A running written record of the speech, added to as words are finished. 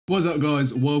What's up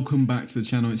guys, welcome back to the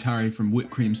channel. It's Harry from Whipped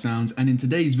Cream Sounds, and in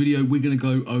today's video we're going to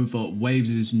go over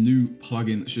Waves' new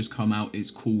plugin that's just come out.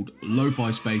 It's called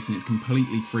Lo-Fi Space and it's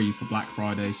completely free for Black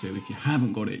Friday, so if you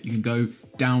haven't got it you can go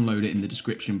download it in the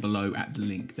description below at the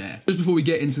link there. Just before we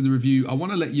get into the review, I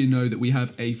want to let you know that we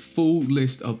have a full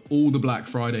list of all the Black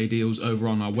Friday deals over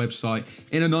on our website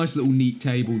in a nice little neat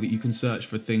table that you can search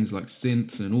for things like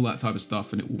synths and all that type of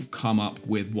stuff, and it will come up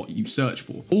with what you search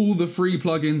for. All the free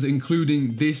plugins,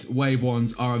 including this Wave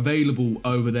ones, are available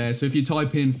over there, so if you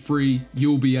type in free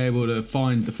you'll be able to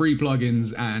find the free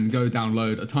plugins and go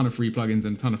download a ton of free plugins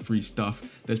and a ton of free stuff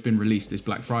that's been released this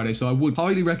Black Friday. So I would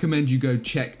highly recommend you go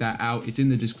check that out. It's in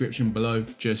the description below.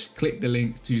 Just click the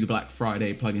link to the Black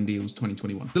Friday plugin deals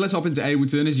 2021. So let's hop into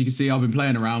Ableton. As you can see, I've been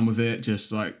playing around with it,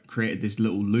 just like created this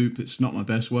little loop. It's not my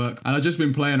best work, and I've just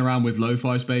been playing around with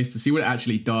Lo-Fi Space to see what it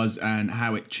actually does and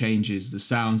how it changes the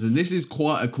sounds. And this is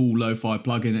quite a cool lo-fi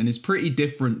plugin, and it's pretty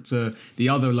different to the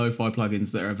other lo-fi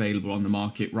plugins that are available on the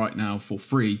market right now for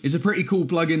free. It's a pretty cool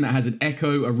plugin that has an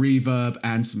echo, a reverb,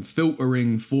 and some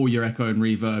filtering for your echo and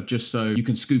reverb, just so you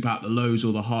can scoop out the lows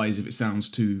or the highs if it sounds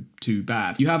too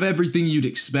bad. You have everything you'd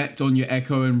expect on your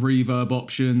echo and reverb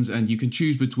options, and you can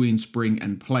choose between spring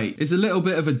and plate. It's a little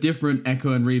bit of a different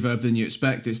echo and reverb than you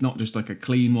expect. It's not just like a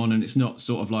clean one, and it's not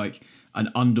sort of like an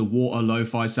underwater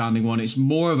lo-fi sounding one. It's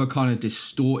more of a kind of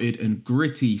distorted and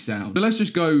gritty sound. So let's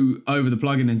just go over the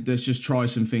plugin and let's just try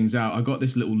some things out. I got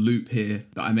this little loop here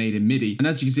that I made in MIDI, and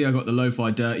as you can see I got the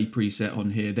Lo-Fi Dirty preset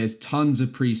on here. There's tons of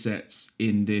presets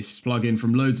in this plugin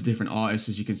from loads of different artists.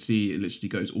 As you can see, it literally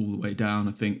goes all the way down.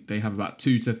 I think they have about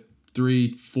 2 to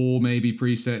 3, 4 maybe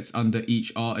presets under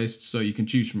each artist, so you can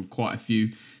choose from quite a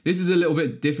few. This is a little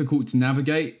bit difficult to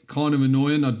navigate, kind of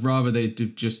annoying. I'd rather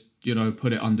they'd just, you know,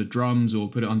 put it under drums or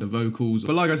put it under vocals.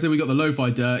 But like I said, we got the Lo-Fi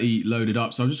Dirty loaded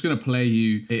up, so I'm just gonna play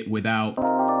you it without.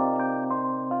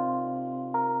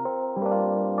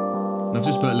 And I've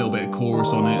just put a little bit of chorus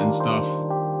on it and stuff.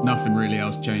 Nothing really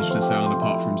else changed the sound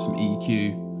apart from some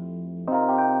EQ.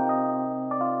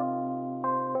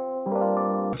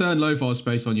 Turn Lo-Fi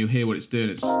Space on, you'll hear what it's doing.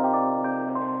 It's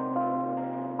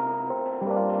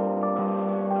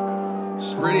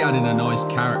really adding a nice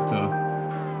character.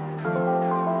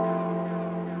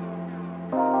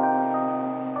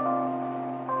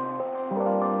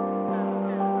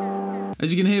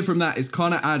 As you can hear from that, it's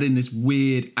kind of adding this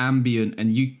weird ambient,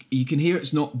 and you can hear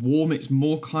it's not warm, it's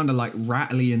more kind of like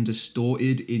rattly and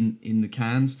distorted in the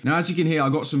cans. Now, as you can hear, I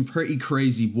got some pretty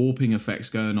crazy warping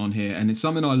effects going on here, and it's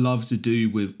something I love to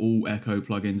do with all Echo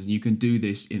plugins, and you can do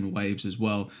this in Waves as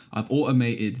well. I've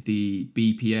automated the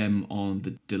BPM on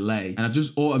the delay, and I've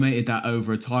just automated that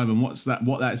over time, and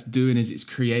what that's doing is it's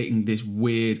creating this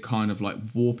weird kind of like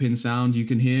warping sound you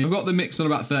can hear. I've got the mix on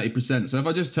about 30%, so if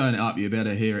I just turn it up, you'll be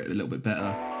able to hear it a little bit better.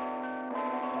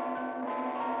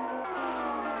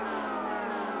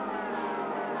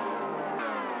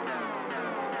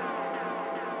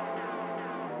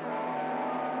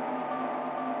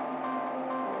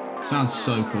 Sounds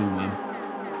so cool, man.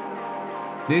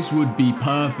 This would be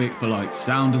perfect for like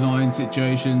sound design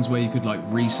situations where you could like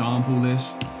resample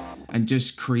this and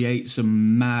just create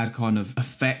some mad kind of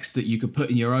effects that you could put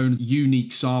in your own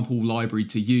unique sample library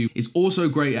to you. It's also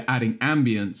great at adding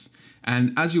ambience.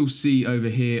 And as you'll see over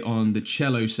here on the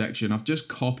cello section, I've just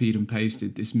copied and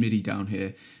pasted this MIDI down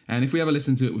here. And if we have a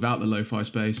listen to it without the Lo-Fi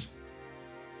Space,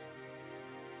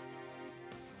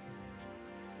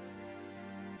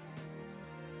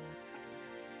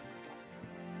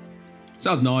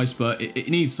 sounds nice, but it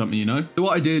needs something, you know? So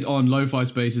what I did on Lo-Fi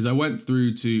Space is I went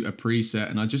through to a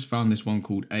preset and I just found this one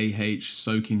called AH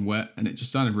Soaking Wet, and it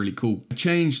just sounded really cool. I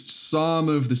changed some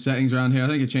of the settings around here. I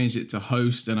think I changed it to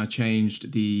host, and I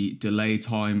changed the delay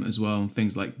time as well and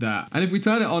things like that. And if we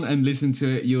turn it on and listen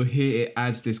to it, you'll hear it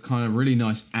adds this kind of really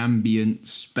nice ambient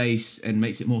space and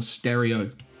makes it more stereo.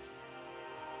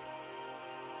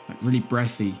 Like really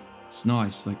breathy. It's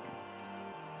nice, like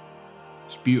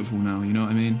it's beautiful now, you know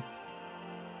what I mean?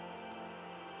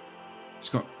 It's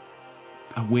got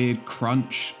a weird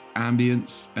crunch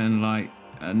ambience and like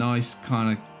a nice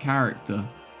kind of character.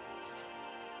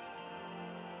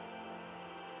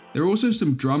 There are also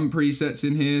some drum presets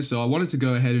in here, so I wanted to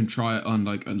go ahead and try it on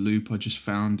like a loop I just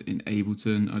found in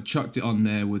Ableton. I chucked it on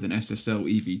there with an SSL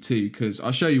EV2 because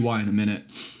I'll show you why in a minute.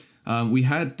 We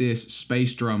had this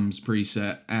space drums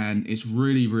preset, and it's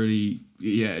really,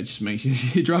 yeah, it just makes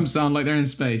your drums sound like they're in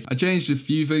space. I changed a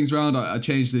few things around. I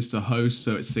changed this to host,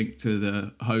 so it's synced to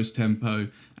the host tempo,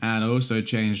 and I also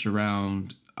changed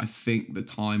around, I think, the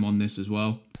time on this as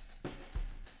well.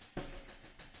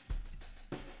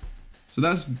 So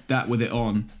that's that with it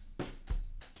on.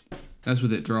 That's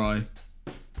with it dry.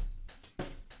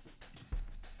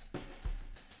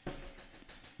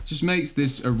 Just makes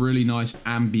this a really nice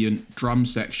ambient drum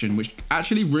section, which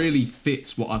actually really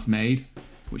fits what I've made,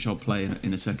 which I'll play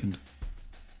in a second.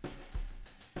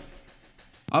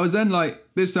 I was then like,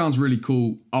 this sounds really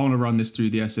cool. I want to run this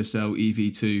through the SSL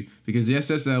EV2 because the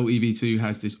SSL EV2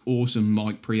 has this awesome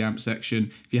mic preamp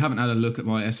section. If you haven't had a look at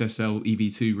my SSL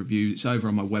EV2 review, it's over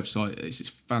on my website. It's this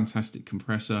fantastic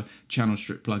compressor, channel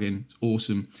strip plugin. It's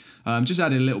awesome. Just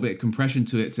added a little bit of compression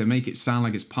to it to make it sound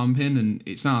like it's pumping, and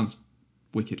it sounds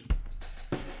wicked.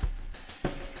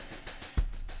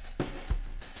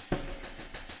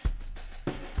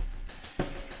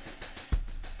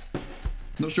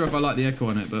 Not sure if I like the echo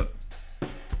on it, but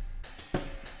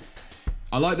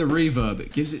I like the reverb.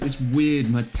 It gives it this weird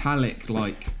metallic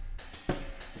like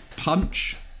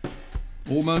punch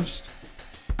almost.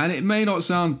 And it may not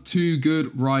sound too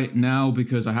good right now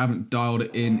because I haven't dialed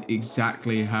it in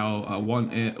exactly how I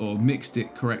want it or mixed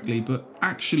it correctly, but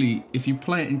actually if you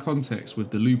play it in context with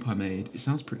the loop I made, it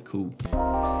sounds pretty cool.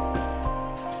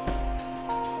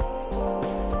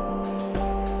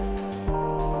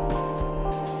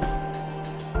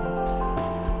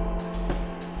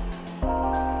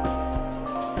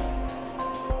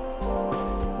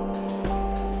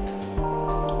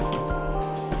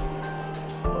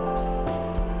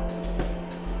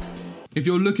 If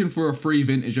you're looking for a free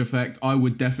vintage effect, I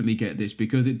would definitely get this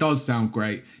because it does sound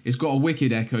great. It's got a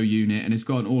wicked echo unit and it's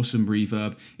got an awesome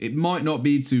reverb. It might not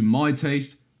be to my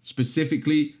taste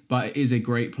specifically, but it is a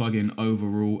great plugin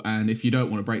overall. And if you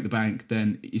don't want to break the bank,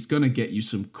 then it's going to get you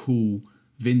some cool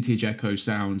vintage echo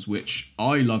sounds, which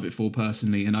I love it for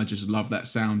personally, and I just love that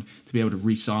sound to be able to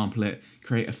resample it,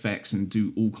 create effects and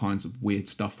do all kinds of weird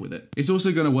stuff with it. It's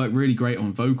also going to work really great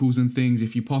on vocals and things.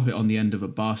 If you pop it on the end of a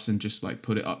bus and just like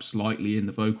put it up slightly in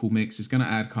the vocal mix, it's going to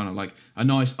add kind of like a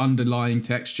nice underlying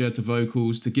texture to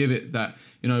vocals to give it that,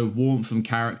 you know, warmth and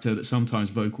character that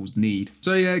sometimes vocals need.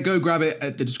 So yeah, go grab it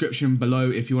at the description below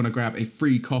if you want to grab a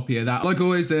free copy of that. Like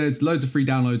always, there's loads of free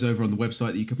downloads over on the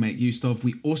website that you can make use of.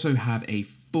 We also have a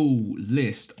full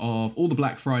list of all the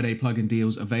Black Friday plugin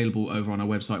deals available over on our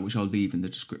website, which I'll leave in the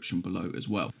description below as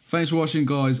well. Thanks for watching,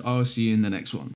 guys. I'll see you in the next one.